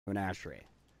an ashtray.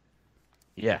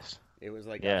 Yes. It was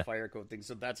like a Yeah. fire code thing.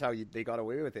 So that's how they got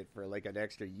away with it for like an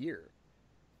extra year.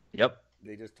 Yep.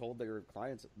 They just told their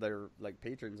clients, their like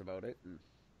patrons about it,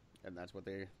 and that's what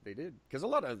they did. Because a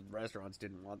lot of restaurants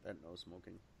didn't want that no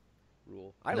smoking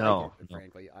rule. I like it, No. No.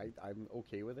 frankly. I'm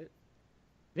okay with it.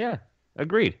 Yeah.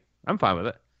 Agreed. I'm fine with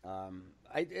it.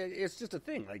 It's just a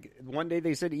thing. Like one day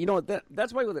they said, you know what?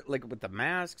 That's why with the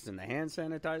masks and the hand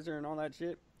sanitizer and all that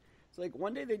shit. It's like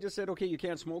one day they just said, okay, you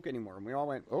can't smoke anymore, and we all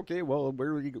went, okay, well,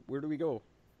 where do we go?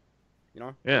 You know,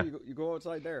 oh, Yeah. you go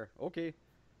outside there, okay,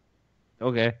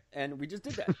 Okay. and we just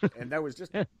did that, and that was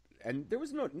just, Yeah. and there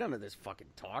was none of this fucking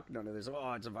talk, none of this.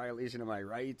 Oh, it's a violation of my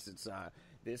rights. It's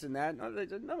this and that.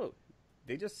 No,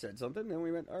 they just said something, and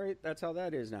we went, all right, that's how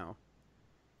that is now.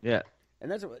 Yeah. And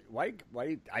that's why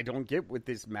I don't get with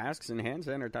this masks and hand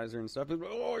sanitizer and stuff.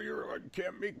 Oh, you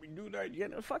can't make me do that. Yeah,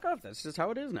 no, fuck off. That's just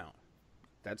how it is now.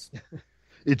 That's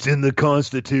It's in the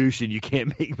Constitution. You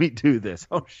can't make me do this.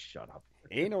 Oh, shut up.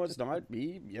 hey, no, it's not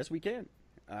me. Yes, we can.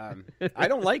 I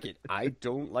don't like it. I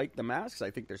don't like the masks.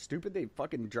 I think they're stupid. They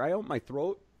fucking dry out my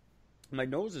throat. My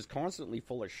nose is constantly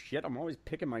full of shit. I'm always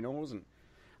picking my nose, and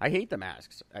I hate the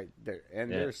masks.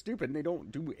 They're stupid. And they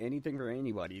don't do anything for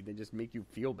anybody. They just make you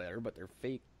feel better, but they're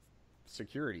fake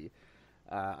security.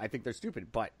 I think they're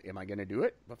stupid. But am I going to do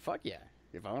it? But fuck yeah.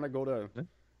 If I want to go to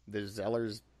the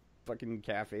Zeller's fucking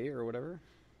cafe or whatever,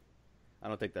 I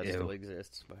don't think that Ew. still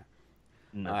exists. But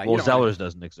No. you Well, know, Zellers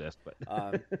doesn't exist, but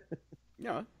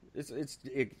yeah,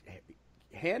 it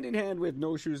hand in hand with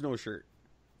no shoes, no shirt.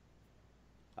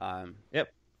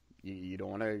 yep. You don't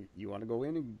want to. You want to go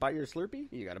in and buy your Slurpee?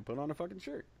 You got to put on a fucking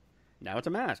shirt. Now it's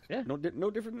a mask. Yeah. No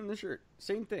different than the shirt.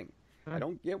 Same thing. I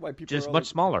don't get why people Just are much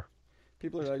smaller.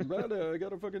 people are like, I got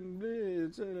to fucking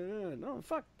no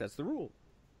fuck. That's the rule.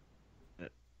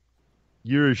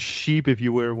 You're a sheep if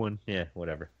you wear one. Yeah,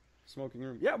 whatever. Smoking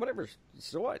room. Yeah, whatever.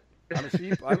 So what? I'm a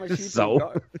sheep. I'm a sheep.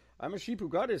 So? I'm a sheep who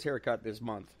got his haircut this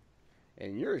month,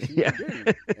 and you're a sheep Yeah. who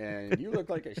didn't. And you look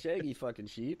like a shaggy fucking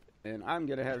sheep. And I'm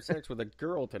gonna have sex with a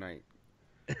girl tonight.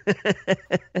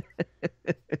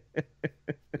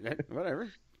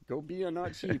 Whatever. Go be a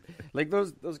not sheep. Like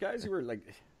those guys who were like,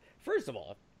 first of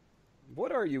all,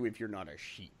 what are you if you're not a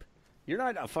sheep? You're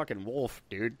not a fucking wolf,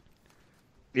 dude.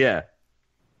 Yeah.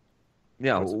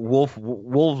 Yeah,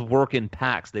 wolves work in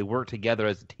packs. They work together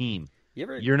as a team.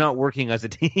 You're not working as a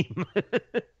team.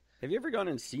 Have you ever gone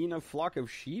and seen a flock of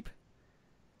sheep?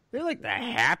 They're like the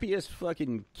happiest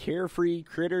fucking carefree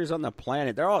critters on the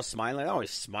planet. They're all smiling, always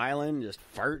smiling, just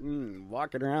farting and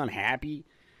walking around happy.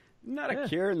 Not a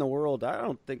care in the world. I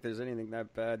don't think there's anything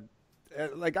that bad.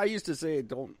 Like I used to say,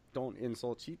 don't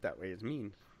insult sheep that way. It's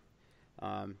mean.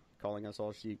 Calling us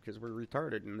all sheep because we're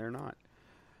retarded and they're not.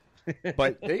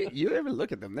 But you ever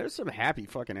look at them? There's some happy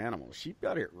fucking animals. Sheep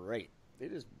got it right. They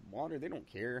just wander. They don't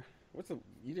care.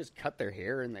 You just cut their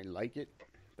hair and they like it.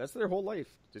 That's their whole life.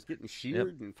 Just getting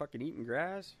sheared and fucking eating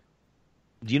grass.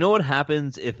 Do you know what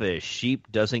happens if a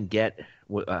sheep doesn't get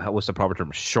what's the proper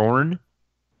term? Shorn?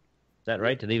 Is that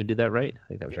right? Did they even do that right? I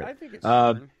think that was right. I think it's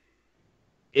shorn.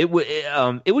 It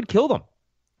would kill them.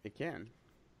 It can.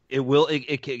 It will.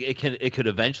 It could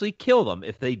eventually kill them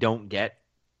if they don't get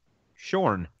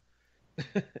shorn,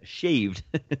 shaved.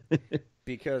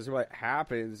 Because what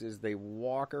happens is they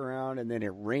walk around and then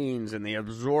it rains and they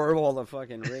absorb all the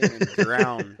fucking rain and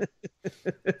drown.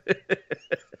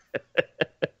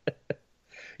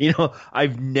 You know,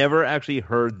 I've never actually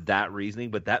heard that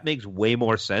reasoning, but that makes way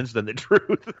more sense than the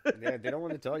truth. Yeah, they don't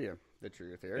want to tell you the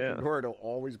truth. Eric Yeah. and Gord will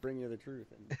always bring you the truth.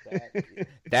 And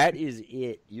that is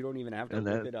it. You don't even have to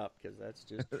look it up because that's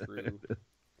just true.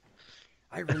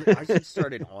 I should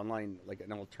start an online, like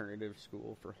an alternative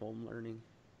school for home learning.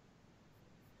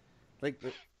 Like,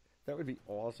 that would be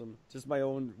awesome. Just my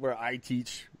own, where I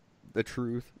teach the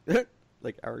truth.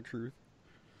 Like our truth.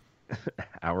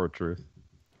 Our truth.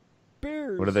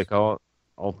 Bears. What do they call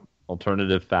it?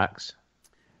 Alternative facts.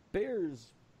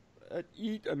 Bears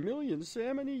eat 1 million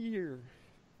salmon a year,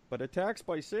 but attacks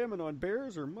by salmon on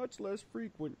bears are much less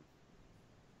frequent.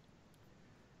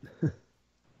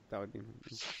 That would be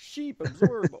sheep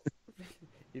absorb.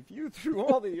 If you threw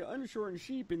all the unshorn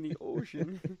sheep in the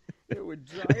ocean, it would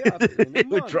dry up. In a It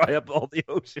would month. dry up all the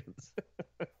oceans.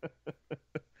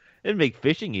 It'd make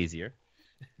fishing easier.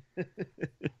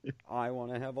 I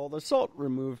want to have all the salt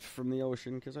removed from the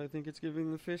ocean because I think it's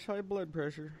giving the fish high blood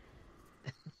pressure.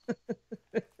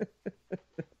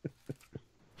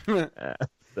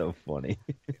 So funny.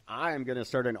 I am going to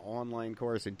start an online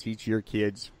course and teach your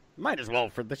kids. Might as well,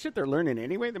 for the shit they're learning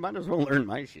anyway, they might as well learn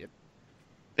my shit.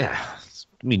 Yeah, it's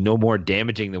gonna be no more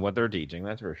damaging than what they're teaching.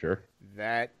 That's for sure.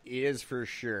 That is for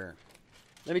sure.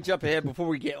 Let me jump ahead before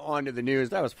we get on to the news.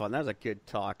 That was fun. That was a good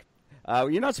talk.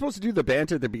 You're not supposed to do the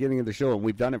banter at the beginning of the show, and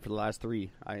we've done it for the last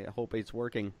 3. I hope it's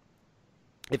working.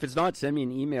 If it's not, send me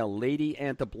an email,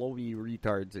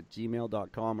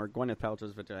 ladyanttheblowyretards@gmail.com or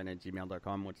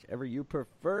gwynethpaltrowsvagina@gmail.com, whichever you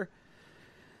prefer.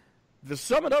 The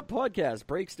Sum It Up podcast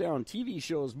breaks down TV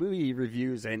shows, movie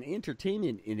reviews, and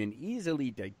entertainment in an easily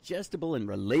digestible and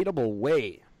relatable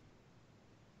way.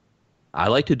 I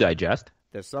like to digest.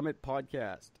 The Summit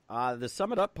Podcast. The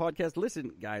Sum It Up podcast.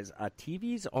 Listen, guys,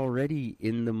 TV's already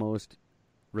in the most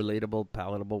relatable,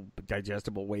 palatable,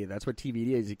 digestible way. That's what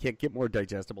TV is. You can't get more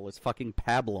digestible. It's fucking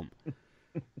pablum.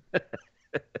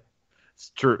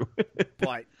 It's true.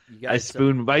 But you guys,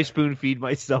 I spoon feed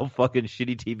myself fucking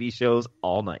shitty TV shows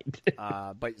all night.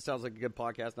 But it sounds like a good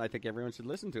podcast, and I think everyone should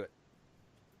listen to it.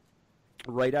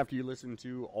 Right after you listen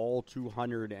to all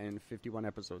 251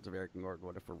 episodes of Eric and Gord,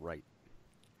 what if we're right?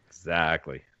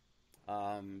 Exactly.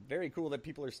 Very cool that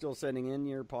people are still sending in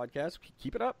your podcast.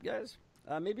 Keep it up, guys.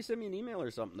 Maybe send me an email or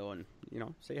something, though, and,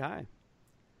 say hi.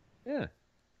 Yeah.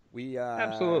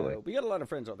 Absolutely. We got a lot of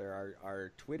friends out there.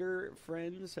 Our Twitter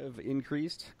friends have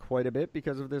increased quite a bit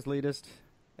because of this latest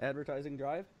advertising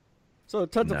drive. So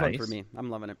tons of fun for me. I'm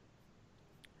loving it.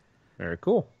 Very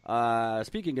cool.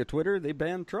 Speaking of Twitter, they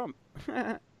banned Trump.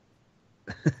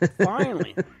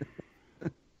 Finally.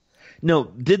 No,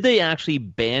 did they actually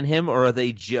ban him, or are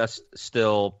they just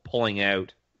still pulling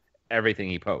out everything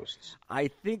he posts? I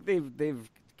think they've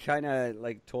kind of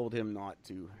told him not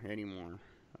to anymore.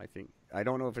 I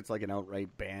don't know if it's like an outright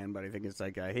ban, but I think it's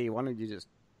like, hey, why don't you just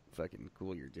fucking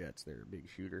cool your jets there, big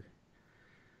shooter?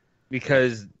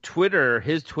 Because Twitter,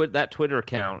 that Twitter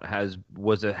account has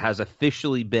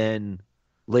officially been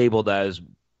labeled as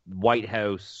White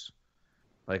House,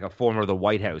 like a form of the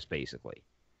White House, basically.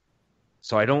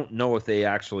 So I don't know if they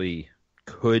actually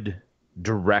could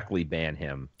directly ban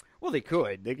him. Well, they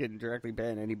could. They could directly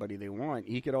ban anybody they want.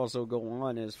 He could also go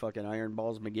on as fucking Iron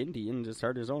Balls McGinty and just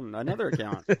start another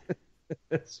account.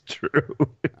 That's true.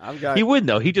 He would,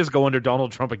 though. He'd just go under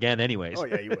Donald Trump again anyways. Oh,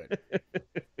 yeah, he would.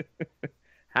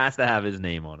 Has to have his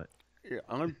name on it. Yeah,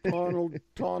 I'm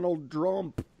Donald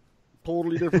Trump.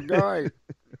 Totally different guy.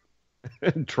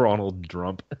 Donald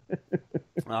Trump.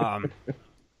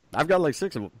 I've got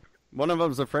 6 of them. One of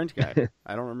them's a French guy.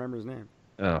 I don't remember his name.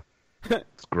 Oh.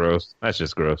 It's gross. That's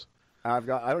just gross. I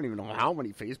don't even know how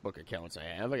many Facebook accounts I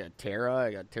have. I got Tara.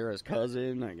 I got Tara's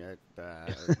cousin. I got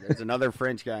there's another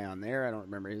French guy on there. I don't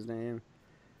remember his name.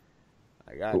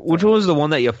 Which one was the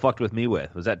one that you fucked with me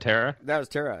with? Was that Tara? That was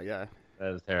Tara, yeah.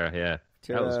 That was Tara, yeah.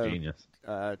 That was genius.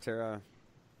 Tara.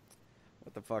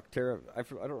 What the fuck? Tara. I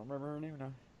don't remember her name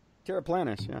now. Tara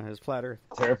Planis, yeah, is Flat Earth.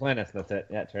 Tara Planis, that's it.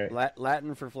 Yeah, Tara.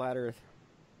 Latin for Flat Earth.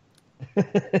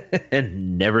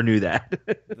 And never knew that.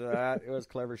 It was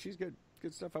clever. She's good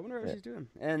stuff. I wonder how she's doing.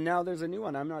 And now there's a new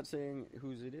one. I'm not saying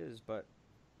whose it is, but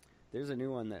there's a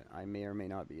new one that I may or may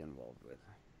not be involved with.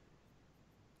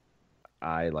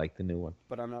 I like the new one,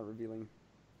 but I'm not revealing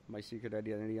my secret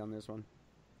identity on this one.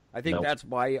 I think that's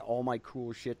why all my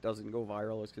cool shit doesn't go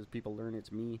viral, is because people learn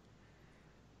it's me.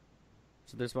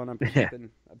 So this one I'm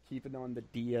keeping on the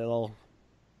DL.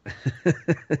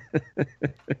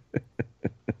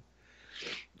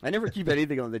 I never keep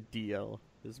anything on the DL.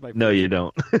 This is my no, you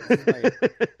don't. This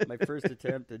is my first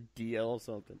attempt to DL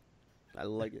something. I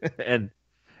like it.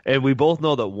 And we both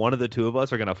know that one of the two of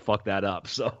us are gonna fuck that up.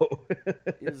 So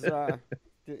is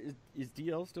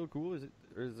DL still cool?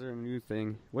 Or is there a new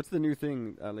thing? What's the new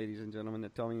thing, ladies and gentlemen?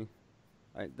 That tell me.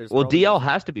 DL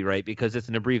has to be right because it's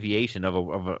an abbreviation of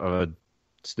a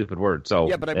stupid word. So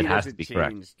yeah, but I mean, it has to be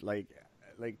changed? correct.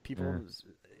 Like people.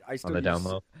 I still on the down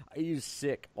low. I use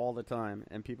sick all the time,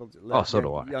 and people. So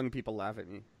do I. Young people laugh at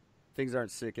me. Things aren't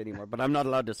sick anymore, but I'm not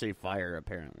allowed to say fire.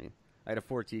 Apparently, I had a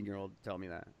 14-year-old tell me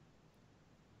that.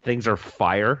 Things are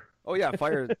fire. Oh yeah,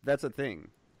 fire. That's a thing.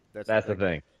 That's the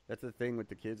thing. That's the thing with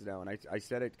the kids now, and I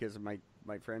said it because my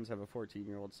friends have a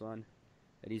 14-year-old son,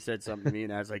 and he said something to me,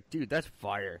 and I was like, "Dude, that's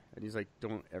fire," and he's like,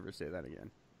 "Don't ever say that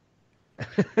again."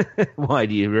 Why?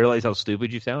 Do you realize how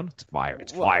stupid you sound? It's fire.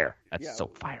 It's fire. That's so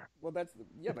fire. Well, but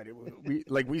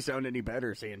we sound any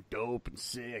better saying dope and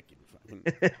sick and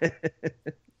fucking.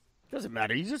 Doesn't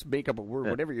matter. You just make up a word,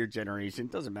 whatever your generation.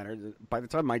 Doesn't matter. By the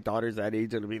time my daughter's that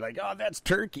age, it'll be like, "Oh, that's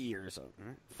turkey" or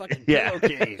something. Fucking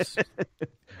pillowcase.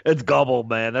 It's gobble,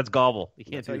 man. That's gobble. You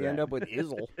can't that's how you end up with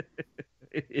izzle.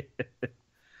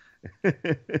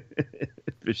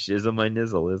 Shizzle my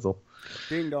nizzle, izzle.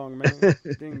 Ding dong, man.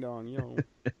 Ding dong, yo.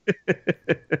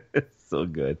 So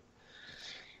good.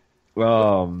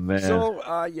 Oh, man. So,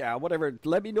 whatever.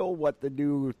 Let me know what the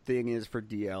new thing is for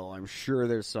DL. I'm sure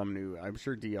there's some new. I'm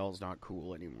sure DL's not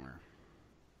cool anymore.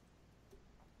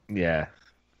 Yeah.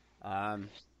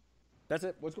 That's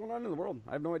it. What's going on in the world?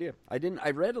 I have no idea.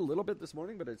 I read a little bit this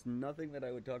morning, but it's nothing that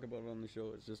I would talk about on the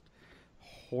show. It's just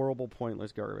horrible,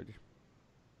 pointless garbage.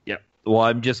 Yep. Well,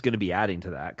 I'm just going to be adding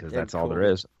to that because that's all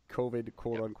there is. COVID,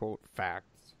 quote unquote,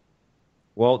 facts.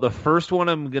 Well, the first one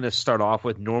I'm going to start off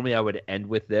with. Normally, I would end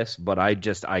with this, but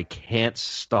I can't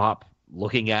stop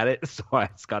looking at it, so I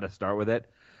just got to start with it.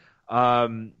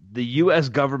 The U.S.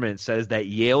 government says that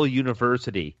Yale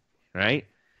University, right,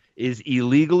 is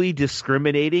illegally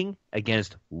discriminating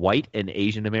against white and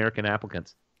Asian American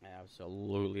applicants.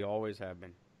 Absolutely, always have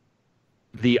been.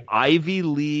 The Ivy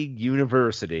League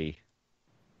University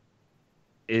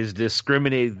is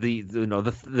discriminating.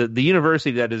 The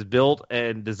university that is built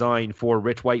and designed for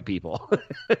rich white people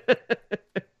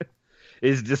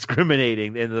is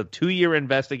discriminating in the 2-year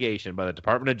investigation by the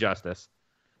Department of Justice.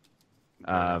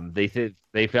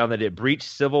 They found that it breached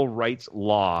civil rights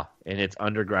law in its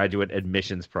undergraduate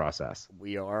admissions process.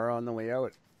 We are on the way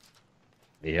out.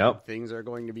 Yep. Things are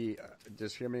going to be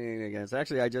discriminating against.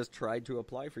 Actually, I just tried to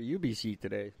apply for UBC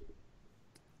today,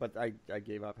 but I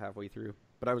gave up halfway through.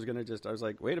 But I was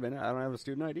like, wait a minute, I don't have a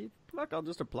student ID. Fuck, I'll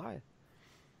just apply.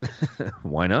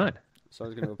 Why not? So I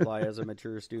was going to apply as a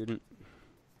mature student.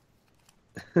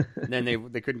 And then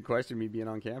they couldn't question me being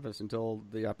on campus until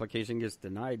the application gets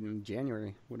denied in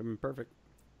January. Would have been perfect.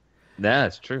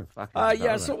 That's true.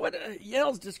 Yeah. So what?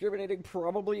 Yale's discriminating?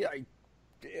 Probably. I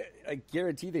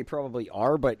guarantee they probably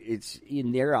are, but it's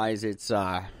in their eyes. It's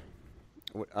what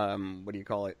do you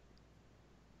call it?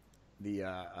 The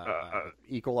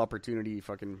equal opportunity.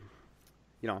 Fucking,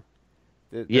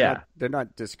 they're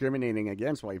not discriminating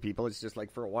against white people. It's just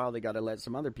like for a while they got to let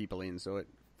some other people in,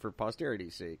 for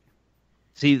posterity's sake.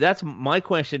 See, that's my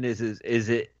question is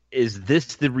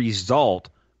this the result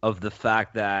of the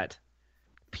fact that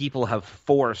people have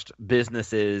forced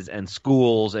businesses and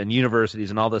schools and universities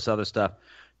and all this other stuff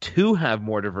to have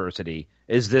more diversity?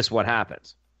 Is this what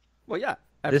happens? Well, yeah,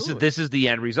 absolutely. This is the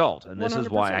end result, and this 100%. is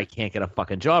why I can't get a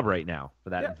fucking job right now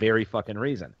for that very fucking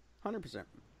reason. 100%.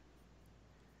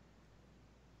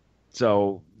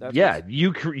 So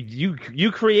you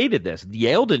created this.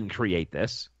 Yale didn't create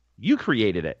this. You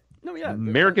created it. No, yeah.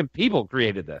 American people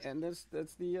created this. And that's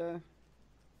the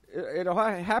it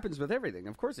happens with everything.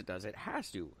 Of course it does. It has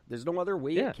to. There's no other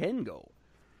way it can go.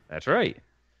 That's right.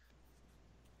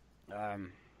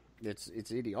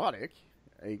 It's idiotic.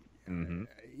 Mm-hmm.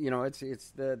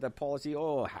 It's the policy,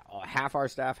 half our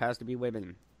staff has to be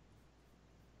women.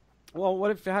 Well, what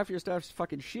if half your staff's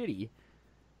fucking shitty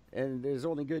and there's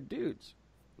only good dudes?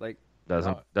 Like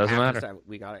doesn't matter.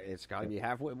 It's got to be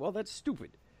half women. Well, that's stupid.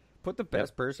 Put the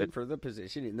best person for the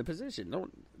position in the position.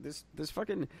 This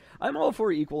fucking. I'm all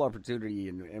for equal opportunity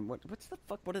and what's the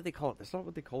fuck? What do they call it? That's not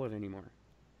what they call it anymore.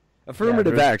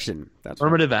 Affirmative action. That's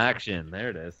affirmative action.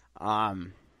 There it is.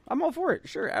 I'm all for it.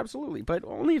 Sure, absolutely, but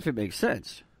only if it makes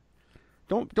sense.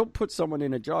 Don't put someone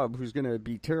in a job who's going to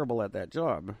be terrible at that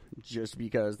job just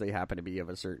because they happen to be of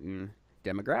a certain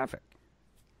demographic.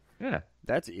 Yeah,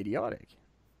 that's idiotic.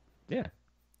 Yeah.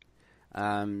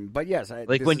 But yes,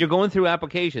 when you're going through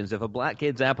applications, if a black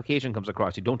kid's application comes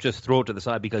across, you don't just throw it to the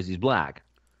side because he's black.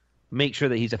 Make sure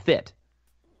that he's a fit.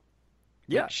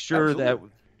 Yeah, make sure that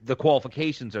the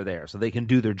qualifications are there so they can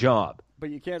do their job. But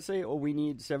you can't say, we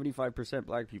need 75%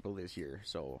 black people this year,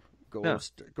 so go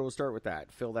start with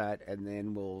that, fill that, and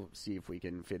then we'll see if we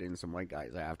can fit in some white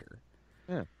guys after.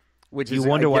 Yeah, which you is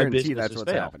wonder why businesses that's what's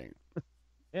fail. happening.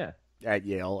 Yeah. At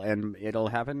Yale, and it'll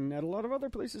happen at a lot of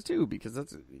other places too, because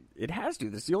it has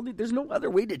to. There's no other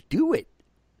way to do it.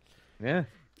 Yeah.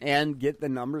 And get the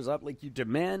numbers up like you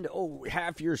demand,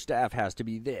 half your staff has to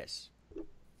be this.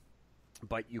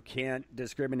 But you can't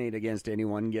discriminate against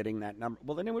anyone getting that number.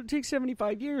 Well, then it would take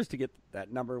 75 years to get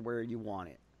that number where you want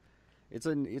it. It's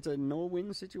a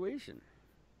no-win situation.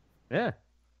 Yeah.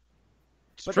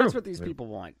 But that's what these people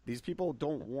want. These people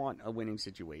don't want a winning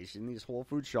situation. These Whole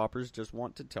Food shoppers just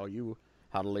want to tell you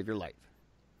how to live your life.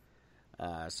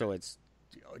 So it's,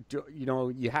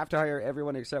 you have to hire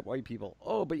everyone except white people.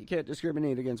 Oh, but you can't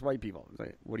discriminate against white people. It's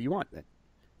like, what do you want then?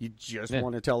 You just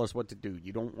want to tell us what to do.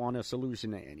 You don't want a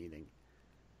solution to anything.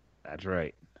 That's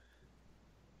right.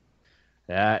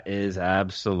 That is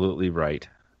absolutely right.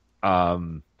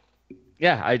 I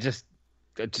just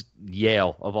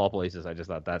Yale of all places. I just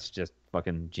thought that's just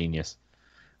fucking genius.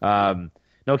 Now,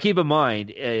 keep in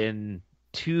mind, in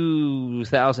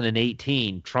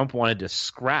 2018, Trump wanted to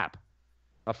scrap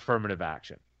affirmative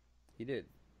action. He did.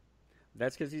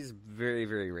 That's because he's very,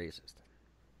 very racist.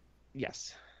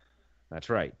 Yes, that's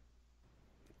right.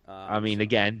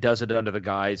 Again, does it under the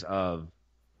guise of,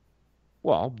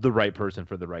 the right person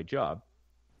for the right job.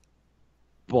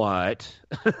 But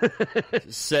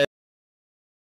Said